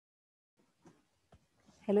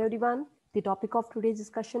Hello everyone. The topic of today's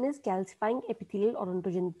discussion is calcifying epithelial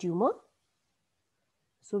odontogenic tumor.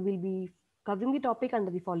 So we'll be covering the topic under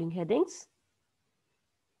the following headings.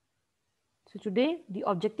 So today the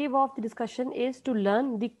objective of the discussion is to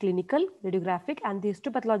learn the clinical, radiographic and the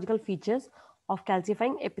histopathological features of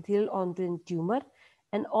calcifying epithelial odontogenic tumor,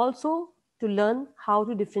 and also to learn how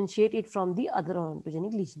to differentiate it from the other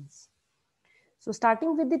odontogenic lesions. So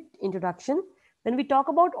starting with the introduction, when we talk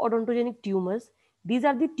about odontogenic tumors, these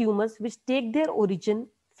are the tumors which take their origin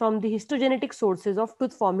from the histogenetic sources of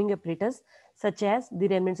tooth-forming apparatus, such as the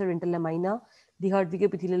remnants of dental lamina, the Hertwig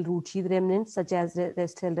epithelial root sheath remnants, such as the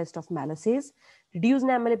rest of Malassez, reduced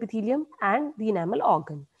enamel epithelium, and the enamel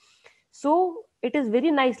organ. So it is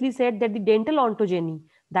very nicely said that the dental ontogeny,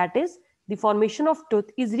 that is, the formation of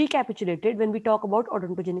tooth, is recapitulated when we talk about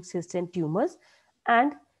odontogenic cysts and tumors,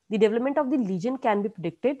 and the development of the lesion can be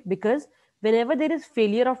predicted because whenever there is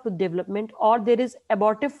failure of tooth development or there is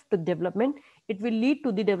abortive tooth development, it will lead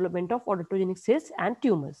to the development of odontogenic cysts and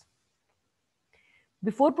tumors.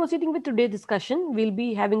 Before proceeding with today's discussion, we'll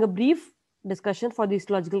be having a brief discussion for the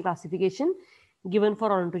histological classification given for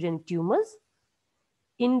odontogenic tumors.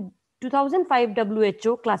 In 2005,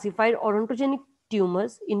 WHO classified odontogenic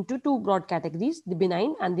tumors into two broad categories, the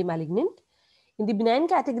benign and the malignant. In the benign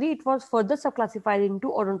category, it was further subclassified into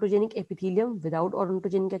odontogenic epithelium without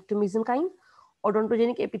odontogenic ectomesenchyme,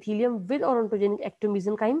 odontogenic epithelium with odontogenic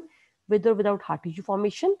ectomesenchyme with or without hard tissue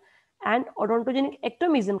formation, and odontogenic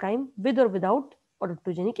ectomesenchyme with or without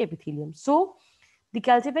odontogenic epithelium. So, the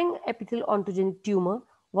calcifying epithelial odontogenic tumor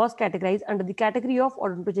was categorized under the category of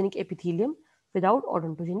odontogenic epithelium without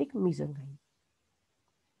odontogenic mesenchyme.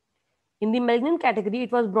 In the malignant category,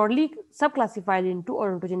 it was broadly subclassified into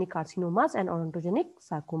odontogenic carcinomas and odontogenic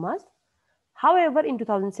sarcomas. However, in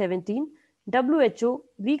 2017, WHO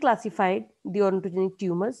reclassified the odontogenic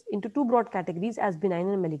tumors into two broad categories as benign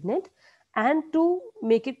and malignant. And to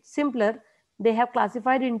make it simpler, they have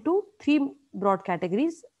classified into three broad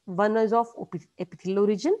categories. One is of epithelial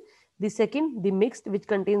origin, the second, the mixed, which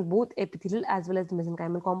contains both epithelial as well as the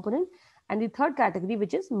mesenchymal component, and the third category,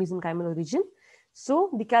 which is mesenchymal origin. So,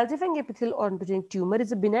 the calcifying epithelial odontogenic tumor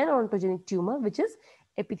is a benign odontogenic tumor which is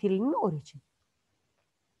epithelial in origin.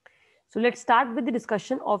 So, let's start with the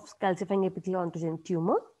discussion of calcifying epithelial odontogenic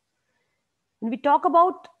tumor. When we talk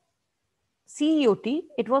about CEOT,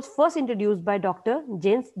 it was first introduced by Dr.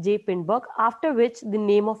 Jens J. Pindborg, after which the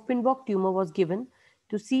name of Pindborg tumor was given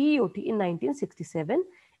to CEOT in 1967.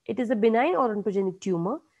 It is a benign odontogenic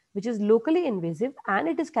tumor which is locally invasive, and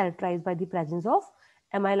it is characterized by the presence of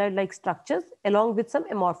amyloid-like structures along with some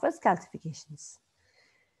amorphous calcifications.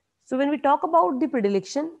 So when we talk about the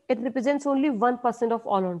predilection, it represents only 1% of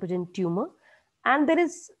all odontogenic tumor, and there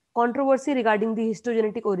is controversy regarding the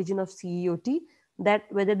histogenetic origin of CEOT, that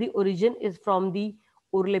whether the origin is from the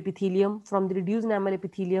oral epithelium, from the reduced enamel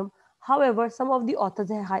epithelium. However, some of the authors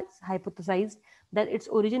have hypothesized that its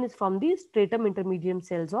origin is from the stratum intermedium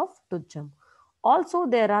cells of tooth germ. Also,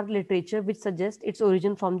 there are literature which suggests its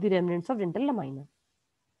origin from the remnants of dental lamina.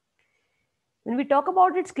 When we talk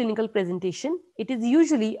about its clinical presentation, it is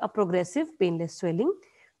usually a progressive painless swelling.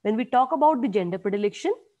 When we talk about the gender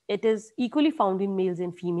predilection, it is equally found in males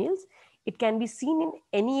and females. It can be seen in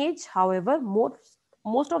any age. However,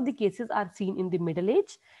 most of the cases are seen in the middle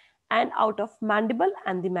age. And out of mandible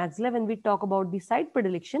and the maxilla, when we talk about the side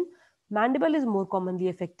predilection, mandible is more commonly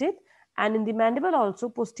affected. And in the mandible also,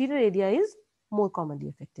 posterior area is more commonly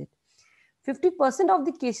affected. 50% of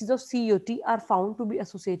the cases of CEOT are found to be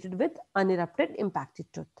associated with unerupted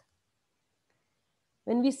impacted tooth.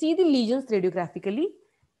 When we see the lesions radiographically,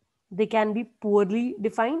 they can be poorly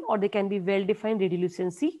defined or they can be well-defined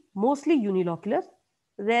radiolucency, mostly unilocular.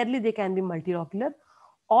 Rarely they can be multilocular.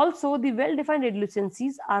 Also, the well-defined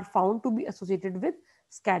radiolucencies are found to be associated with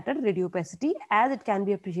scattered radiopacity, as it can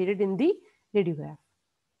be appreciated in the radiograph.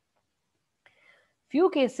 Few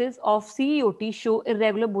cases of CEOT show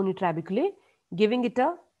irregular bony trabeculae, giving it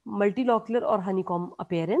a multilocular or honeycomb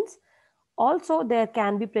appearance. Also, there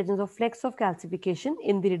can be presence of flecks of calcification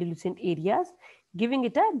in the radiolucent areas, giving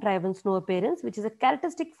it a driven snow appearance, which is a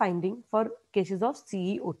characteristic finding for cases of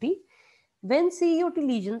CEOT. When CEOT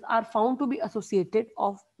lesions are found to be associated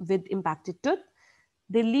with impacted tooth,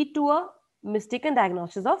 they lead to a mistaken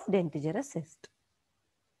diagnosis of dentigerous cyst.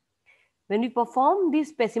 When we perform the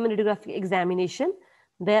specimen radiographic examination,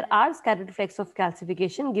 there are scattered flecks of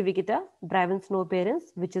calcification, giving it a driven snow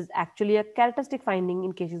appearance, which is actually a characteristic finding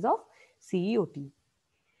in cases of CEOT.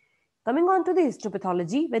 Coming on to the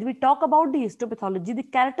histopathology, when we talk about the histopathology, the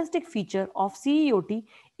characteristic feature of CEOT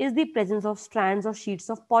is the presence of strands or sheets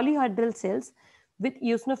of polyhedral cells with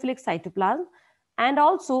eosinophilic cytoplasm, And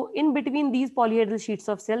also in between these polyhedral sheets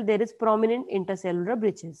of cell, there is prominent intercellular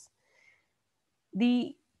bridges.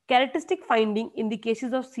 The characteristic finding in the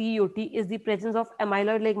cases of CEOT is the presence of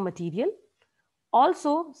amyloid-like material.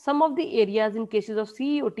 Also, some of the areas in cases of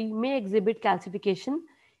CEOT may exhibit calcification,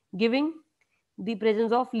 giving the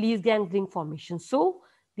presence of Lees-Gang ring formation. So,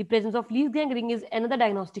 the presence of Lees-Gang ring is another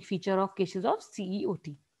diagnostic feature of cases of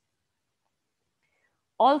CEOT.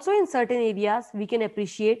 Also, in certain areas, we can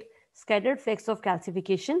appreciate scattered flecks of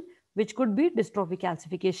calcification, which could be dystrophic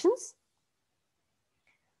calcifications.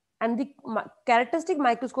 And the characteristic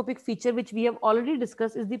microscopic feature which we have already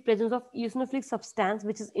discussed is the presence of eosinophilic substance,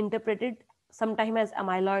 which is interpreted sometime as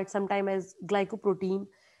amyloid, sometime as glycoprotein,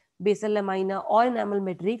 basal lamina, or enamel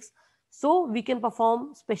matrix. So we can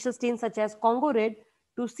perform special stains such as Congo red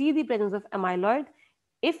to see the presence of amyloid.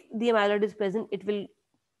 If the amyloid is present, it will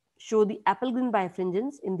show the apple green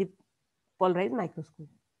birefringence in the polarized microscope.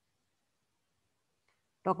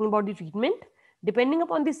 Talking about the treatment, depending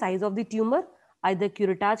upon the size of the tumor, either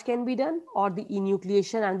curettage can be done or the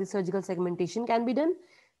enucleation and the surgical segmentation can be done.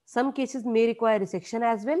 Some cases may require resection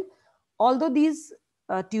as well. Although these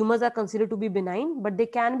tumors are considered to be benign, but they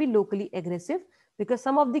can be locally aggressive because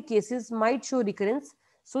some of the cases might show recurrence.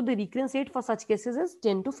 So the recurrence rate for such cases is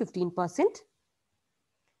 10 to 15%.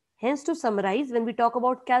 Hence, to summarize, when we talk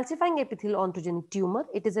about calcifying epithelial odontogenic tumor,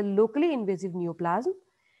 it is a locally invasive neoplasm.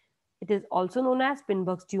 It is also known as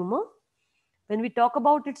Pinberg's tumor. When we talk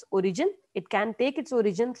about its origin, it can take its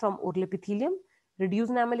origin from oral epithelium, reduced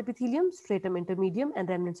enamel epithelium, stratum intermedium, and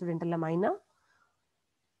remnants of dental lamina.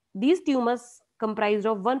 These tumors comprised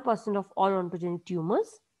of 1% of all odontogenic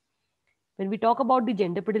tumors. When we talk about the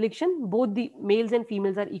gender predilection, both the males and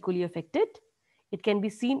females are equally affected. It can be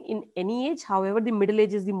seen in any age. However, the middle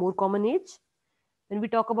age is the more common age. When we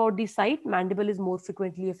talk about the site, mandible is more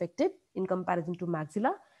frequently affected in comparison to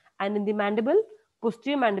maxilla. And in the mandible,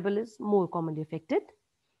 posterior mandible is more commonly affected.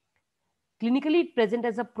 Clinically, it presents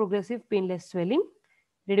as a progressive painless swelling.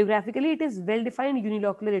 Radiographically, it is well-defined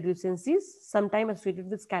unilocular radiolucencies, sometimes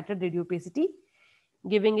associated with scattered radiopacity,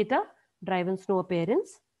 giving it a driven snow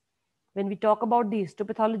appearance. When we talk about the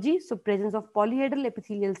histopathology, so presence of polyhedral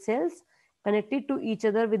epithelial cells connected to each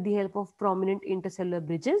other with the help of prominent intercellular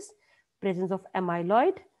bridges, presence of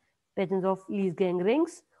amyloid, presence of Lees-Gang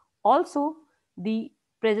rings, also the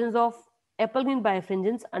presence of apple green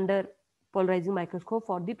birefringence under polarizing microscope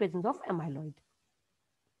for the presence of amyloid.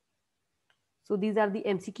 So these are the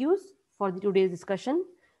MCQs for today's discussion.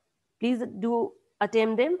 Please do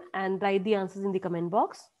attempt them and write the answers in the comment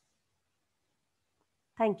box.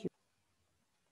 Thank you.